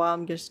for a while.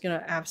 I'm just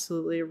gonna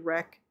absolutely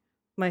wreck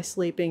my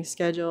sleeping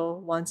schedule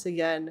once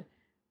again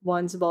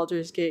once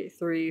Baldur's Gate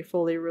 3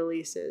 fully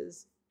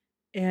releases.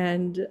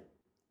 And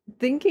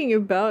thinking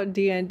about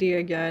D&D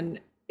again,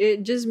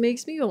 it just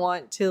makes me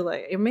want to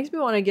like it makes me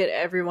want to get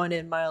everyone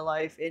in my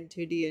life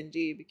into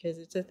D&D because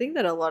it's a thing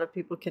that a lot of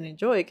people can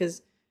enjoy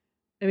because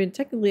I mean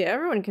technically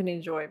everyone can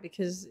enjoy it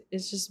because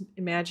it's just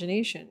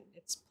imagination.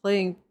 It's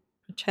playing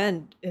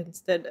pretend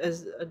instead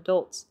as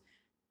adults.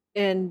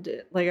 And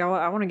like I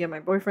want to get my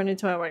boyfriend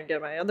into it, I want to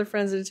get my other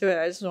friends into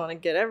it, I just want to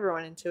get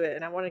everyone into it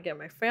and I want to get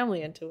my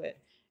family into it.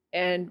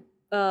 And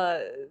uh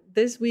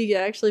this week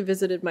I actually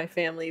visited my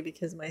family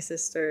because my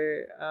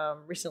sister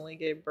recently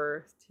gave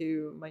birth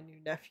to my new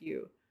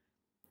nephew,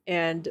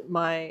 and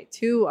my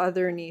two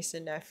other niece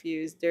and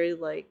nephews, they're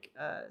like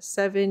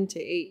 7 to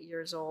 8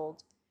 years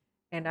old.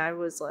 And I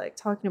was like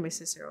talking to my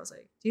sister, I was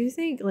like, do you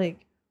think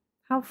like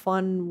how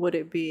fun would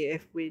it be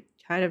if we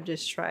kind of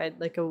just tried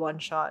like a one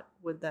shot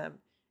with them?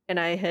 And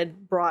I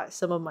had brought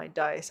some of my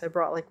dice. I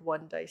brought like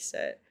one dice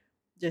set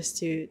just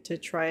to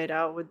try it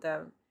out with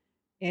them.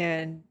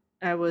 And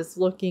I was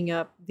looking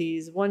up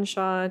these one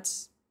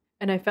shots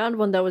and I found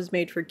one that was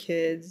made for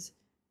kids,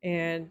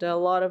 and a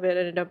lot of it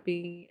ended up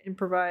being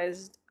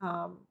improvised.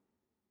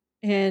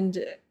 And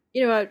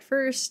at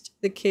first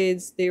the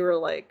kids, they were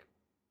like,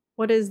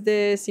 what is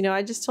this?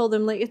 I just told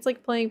them like it's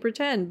like playing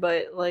pretend,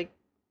 but like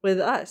with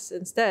us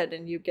instead,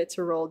 and you get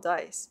to roll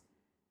dice.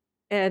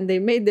 And they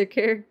made their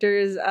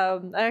characters. I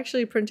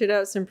actually printed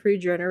out some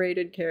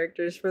pre-generated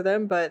characters for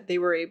them, but they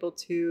were able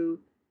to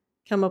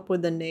come up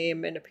with the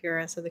name and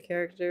appearance of the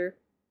character.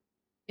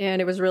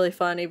 And it was really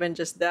fun, even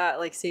just that,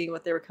 like seeing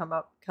what they were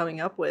coming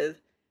up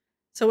with.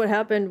 So what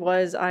happened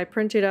was I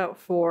printed out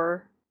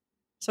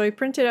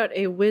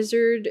a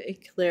wizard, a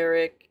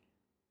cleric,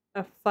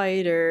 a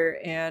fighter,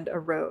 and a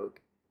rogue.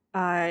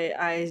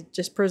 I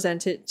just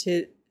presented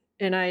to,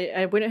 and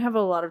I wouldn't have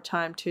a lot of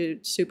time to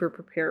super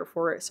prepare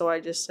for it, so I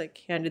just like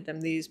handed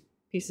them these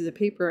pieces of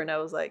paper and I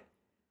was like,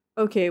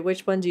 okay,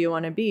 which one do you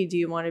want to be? Do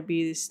you want to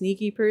be the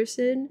sneaky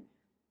person?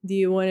 Do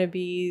you want to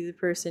be the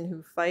person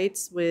who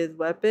fights with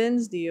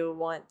weapons? Do you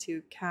want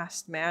to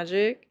cast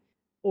magic?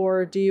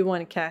 Or do you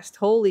want to cast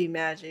holy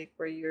magic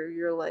where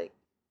you're like,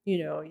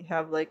 you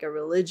have like a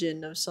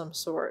religion of some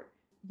sort?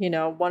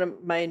 One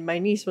of my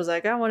niece was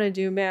like, I want to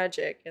do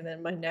magic, and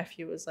then my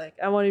nephew was like,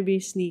 I want to be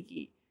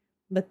sneaky.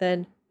 But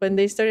then when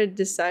they started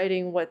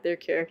deciding what their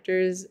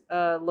characters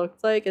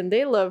looked like, and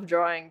they love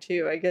drawing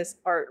too, I guess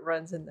art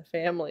runs in the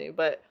family,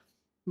 but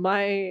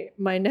my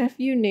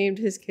nephew named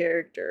his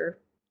character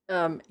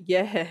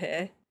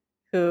Yehehe,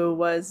 who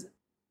was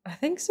I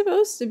think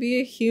supposed to be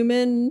a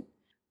human,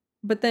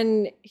 but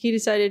then he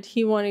decided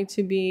he wanted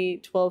to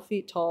be 12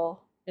 feet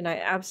tall, and I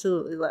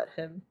absolutely let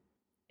him.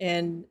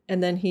 And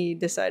then he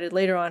decided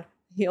later on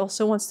he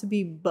also wants to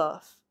be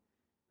buff,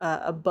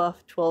 a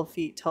buff 12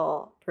 feet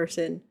tall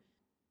person.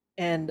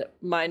 And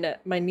my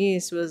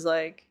niece was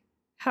like,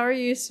 how are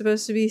you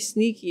supposed to be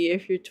sneaky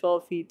if you're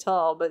 12 feet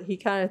tall? But he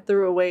kind of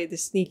threw away the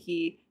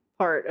sneaky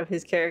part of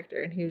his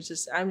character, and he was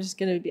just, I'm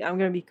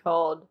gonna be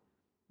called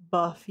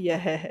Buff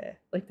Yeah.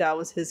 Like that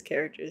was his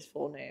character's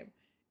full name.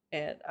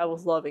 And I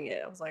was loving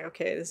it. I was like,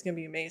 okay, this is gonna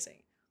be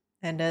amazing.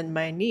 And then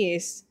my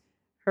niece,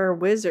 her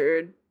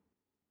wizard,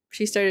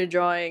 she started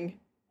drawing,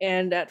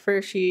 and at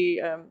first she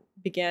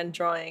began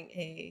drawing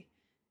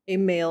a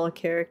male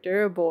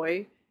character, a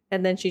boy,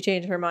 and then she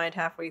changed her mind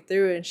halfway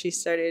through and she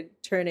started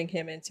turning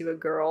him into a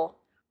girl.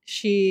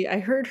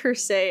 I heard her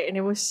say, and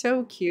it was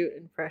so cute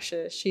and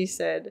precious. She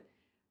said,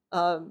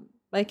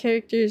 my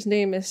character's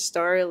name is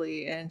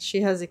Starly, and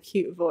she has a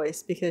cute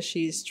voice because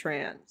she's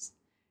trans.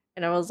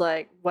 And I was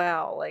like,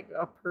 wow, like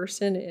a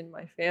person in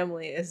my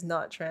family is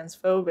not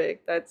transphobic.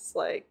 That's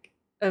like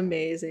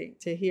amazing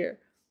to hear.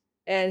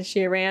 And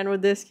she ran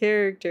with this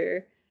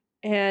character.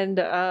 And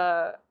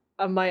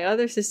my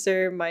other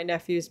sister, my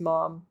nephew's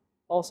mom,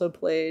 also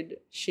played.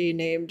 She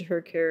named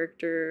her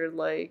character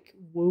like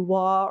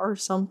Woo-Wah or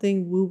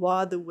something,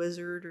 Woo-Wah the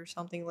wizard or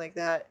something like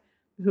that,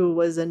 who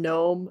was a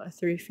gnome, a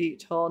 3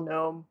 feet tall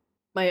gnome.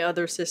 My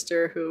other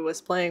sister, who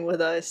was playing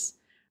with us,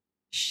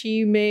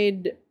 she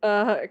made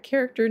a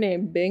character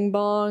named Bing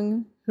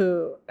Bong,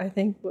 who I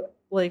think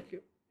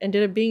like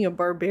ended up being a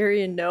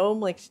barbarian gnome.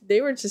 Like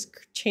they were just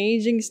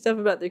changing stuff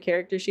about their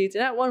character sheets,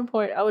 and at one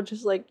point I was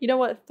just like, you know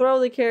what, throw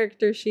the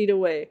character sheet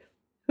away.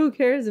 Who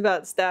cares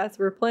about stats?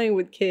 We're playing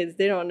with kids,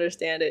 they don't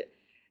understand it.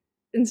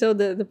 And so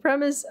the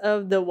premise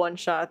of the one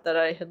shot that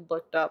I had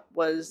looked up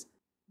was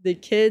the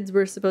kids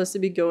were supposed to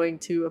be going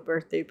to a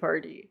birthday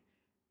party,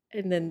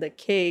 and then the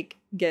cake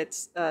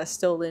gets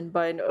stolen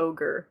by an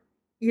ogre.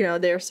 You know,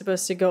 they're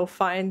supposed to go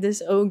find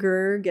this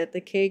ogre, get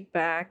the cake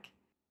back.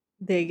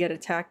 They get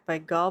attacked by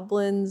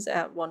goblins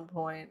at one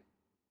point.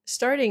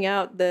 Starting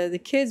out,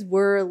 the kids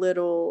were a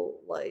little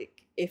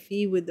like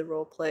iffy with the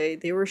role play.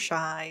 They were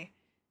shy,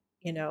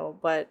 you know,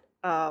 but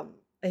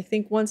I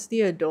think once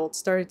the adults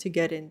started to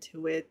get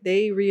into it,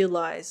 they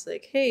realized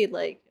like, hey,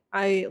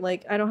 I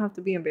don't have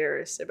to be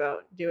embarrassed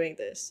about doing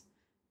this.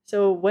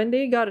 So when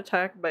they got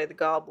attacked by the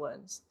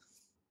goblins,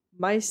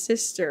 my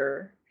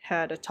sister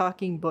had a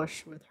talking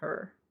bush with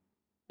her,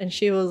 and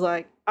she was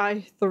like,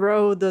 I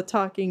throw the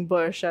talking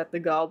bush at the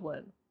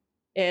goblin.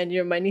 And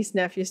my niece and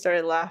nephew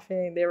started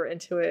laughing. They were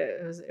into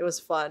it. It was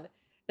fun.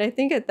 And I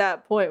think at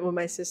that point when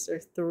my sister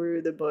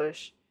threw the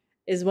bush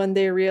is when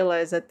they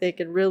realized that they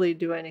could really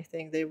do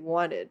anything they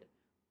wanted,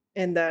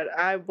 and that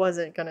I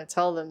wasn't going to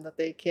tell them that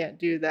they can't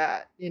do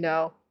that, you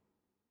know?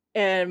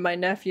 And my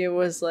nephew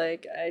was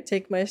like, I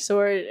take my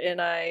sword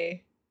and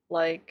I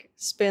like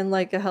spin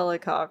like a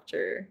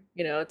helicopter,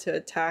 you know, to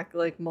attack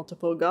like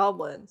multiple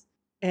goblins.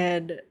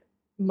 And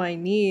my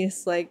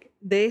niece, like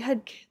they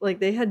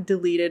had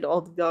deleted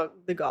all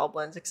the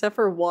goblins except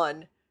for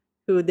one,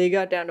 who they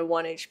got down to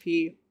 1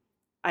 HP.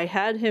 I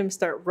had him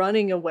start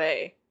running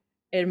away,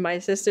 and my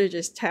sister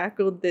just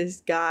tackled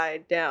this guy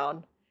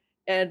down.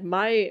 And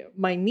my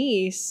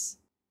niece,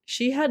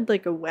 she had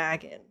like a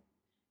wagon,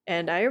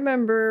 and I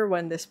remember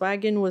when this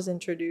wagon was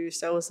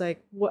introduced, I was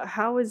like, "What?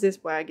 How is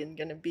this wagon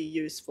gonna be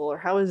useful, or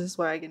how is this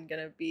wagon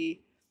gonna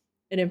be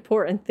an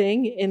important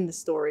thing in the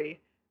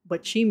story?"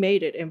 But she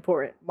made it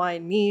important. My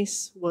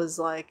niece was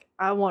like,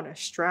 "I want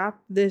to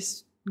strap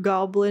this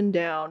goblin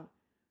down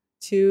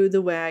to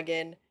the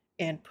wagon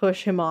and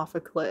push him off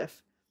a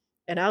cliff,"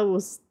 and I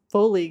was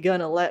fully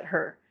gonna let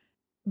her.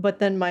 But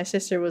then my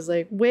sister was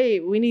like,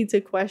 "Wait, we need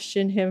to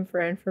question him for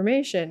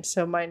information."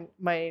 So my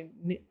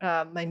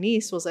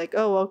niece was like,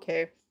 "Oh,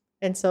 okay."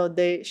 And so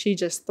she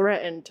just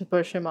threatened to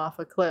push him off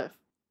a cliff.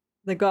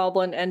 The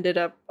goblin ended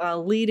up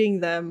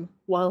leading them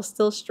while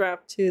still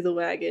strapped to the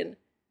wagon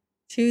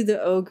to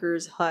the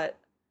ogre's hut,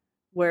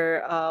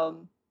 where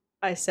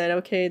I said,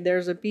 "Okay,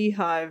 there's a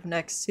beehive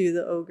next to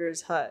the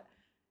ogre's hut."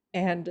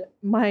 And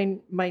my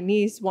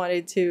niece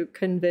wanted to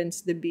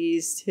convince the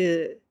bees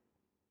to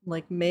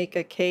like make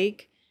a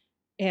cake,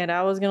 and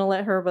I was gonna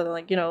let her, but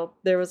like, you know,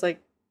 there was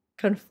like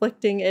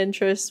conflicting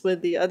interests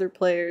with the other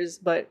players.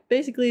 But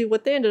basically,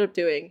 what they ended up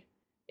doing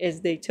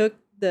is they took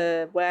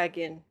the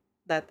wagon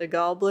that the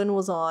goblin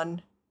was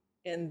on,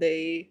 and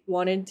they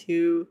wanted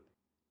to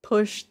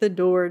push the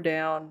door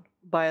down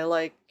by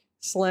like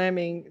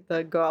slamming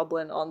the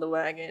goblin on the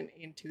wagon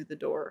into the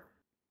door.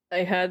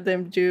 I had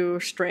them do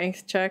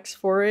strength checks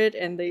for it,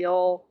 and they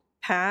all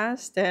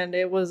passed, and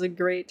it was a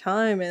great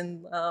time.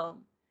 And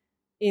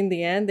in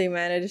the end, they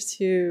managed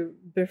to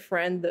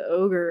befriend the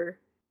ogre,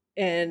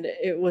 and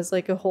it was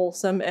like a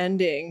wholesome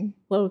ending,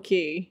 low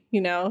key,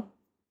 you know?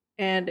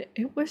 And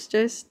it was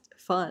just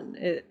fun.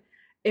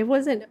 It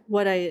wasn't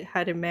what I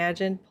had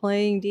imagined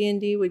playing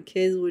D&D with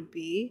kids would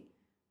be,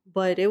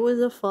 but it was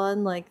a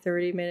fun like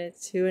 30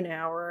 minutes to an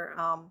hour.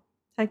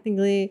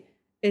 Technically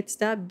it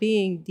stopped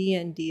being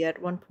D&D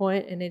at one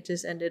point, and it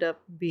just ended up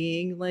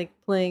being like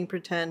playing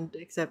pretend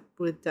except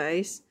with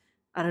dice.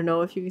 I don't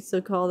know if you could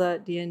still call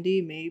that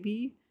D&D,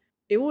 maybe.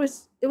 It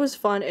was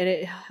fun, and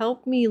it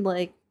helped me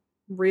like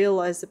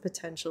realize the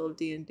potential of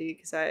D&D,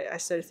 because I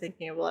started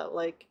thinking about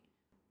like,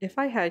 if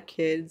I had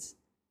kids,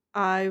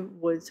 I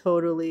would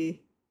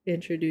totally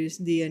introduce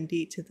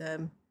D&D to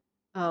them,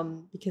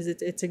 because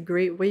it's a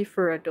great way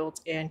for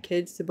adults and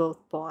kids to both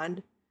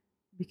bond,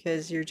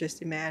 because you're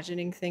just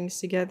imagining things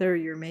together,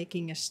 you're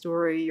making a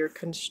story, you're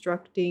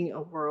constructing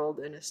a world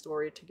and a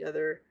story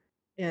together,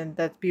 and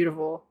that's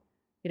beautiful,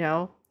 you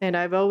know? And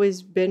I've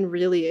always been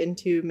really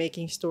into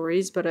making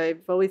stories, but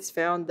I've always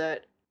found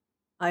that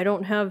I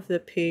don't have the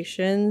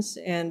patience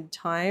and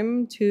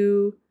time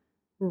to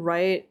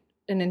write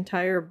an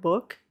entire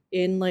book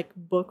in like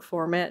book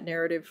format,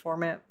 narrative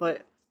format.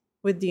 But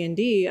with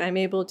D&D, I'm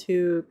able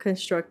to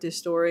construct a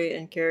story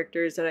and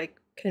characters that I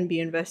can be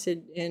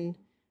invested in,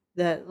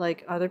 that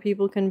like other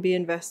people can be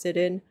invested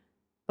in.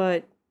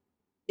 But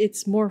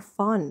it's more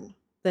fun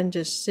than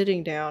just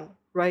sitting down,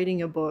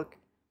 writing a book,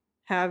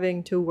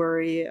 having to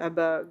worry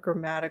about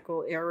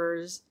grammatical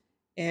errors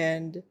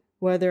and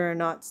whether or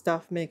not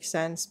stuff makes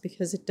sense,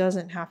 because it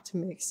doesn't have to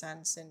make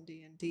sense in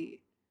D&D.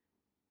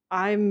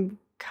 I'm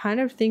kind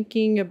of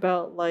thinking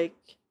about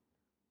like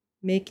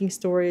making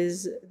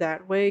stories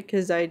that way,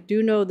 because I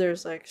do know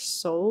there's like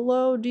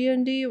solo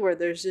D&D where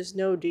there's just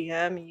no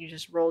DM and you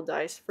just roll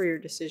dice for your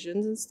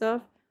decisions and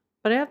stuff.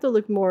 But I have to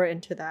look more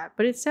into that.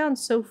 But it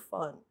sounds so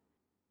fun.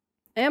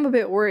 I am a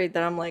bit worried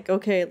that I'm like,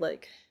 okay,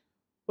 like,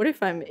 what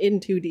if I'm in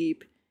too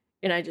deep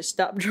and I just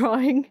stop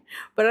drawing?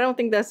 But I don't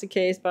think that's the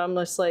case. But I'm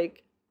just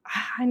like,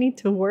 I need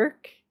to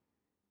work,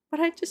 but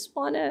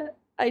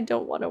I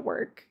don't want to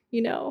work,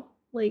 you know?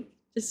 Like,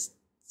 just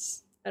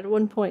at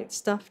one point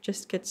stuff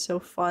just gets so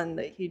fun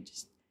that you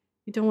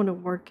don't want to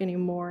work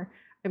anymore.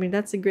 I mean,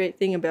 that's the great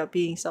thing about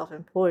being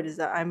self-employed is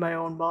that I'm my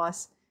own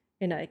boss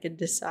and I can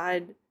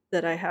decide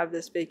that I have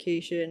this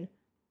vacation.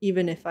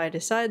 Even if I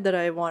decide that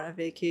I want a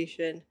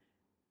vacation,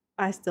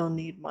 I still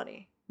need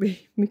money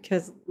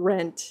because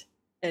rent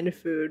and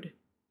food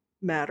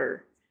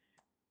matter.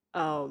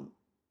 Um,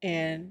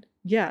 and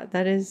yeah,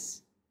 that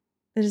is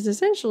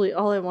essentially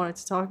all I wanted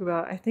to talk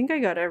about. I think I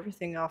got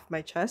everything off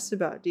my chest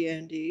about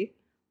D&D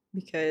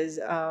because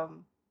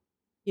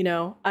you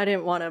know, I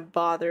didn't want to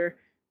bother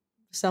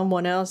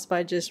someone else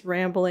by just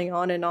rambling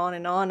on and on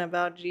and on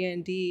about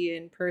D&D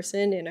in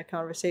person in a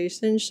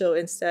conversation. So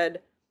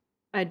instead,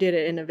 I did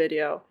it in a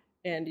video.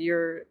 And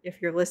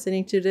if you're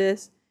listening to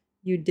this,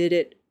 you did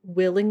it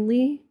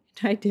willingly.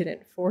 I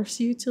didn't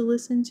force you to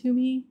listen to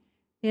me.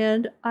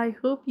 And I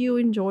hope you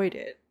enjoyed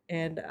it.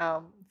 And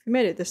if you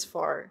made it this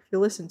far, if you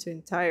listened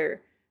to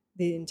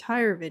the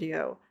entire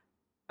video,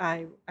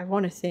 I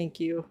want to thank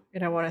you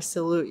and I want to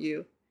salute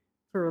you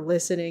for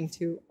listening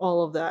to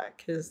all of that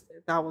because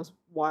that was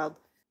wild.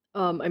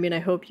 I mean, I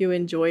hope you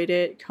enjoyed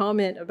it.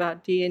 Comment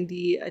about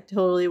D&D. I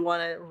totally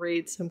want to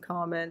read some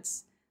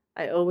comments.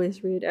 I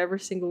always read every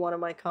single one of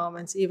my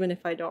comments, even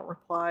if I don't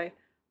reply.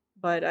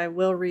 But I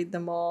will read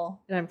them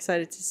all, and I'm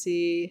excited to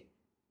see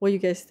what you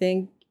guys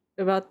think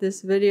about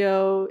this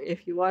video,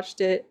 if you watched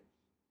it.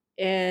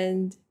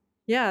 And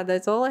yeah,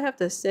 that's all I have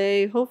to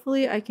say.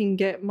 Hopefully I can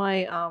get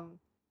my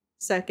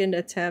second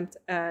attempt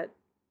at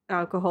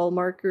alcohol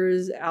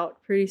markers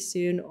out pretty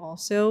soon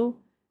also,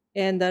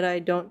 and that I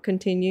don't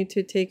continue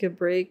to take a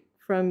break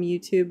from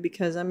YouTube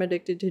because I'm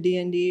addicted to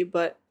D&D,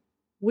 but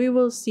we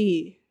will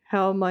see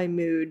how my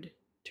mood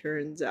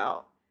turns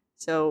out.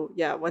 So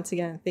yeah, once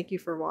again, thank you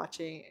for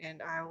watching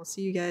and I will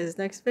see you guys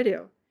next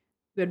video.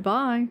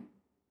 Goodbye!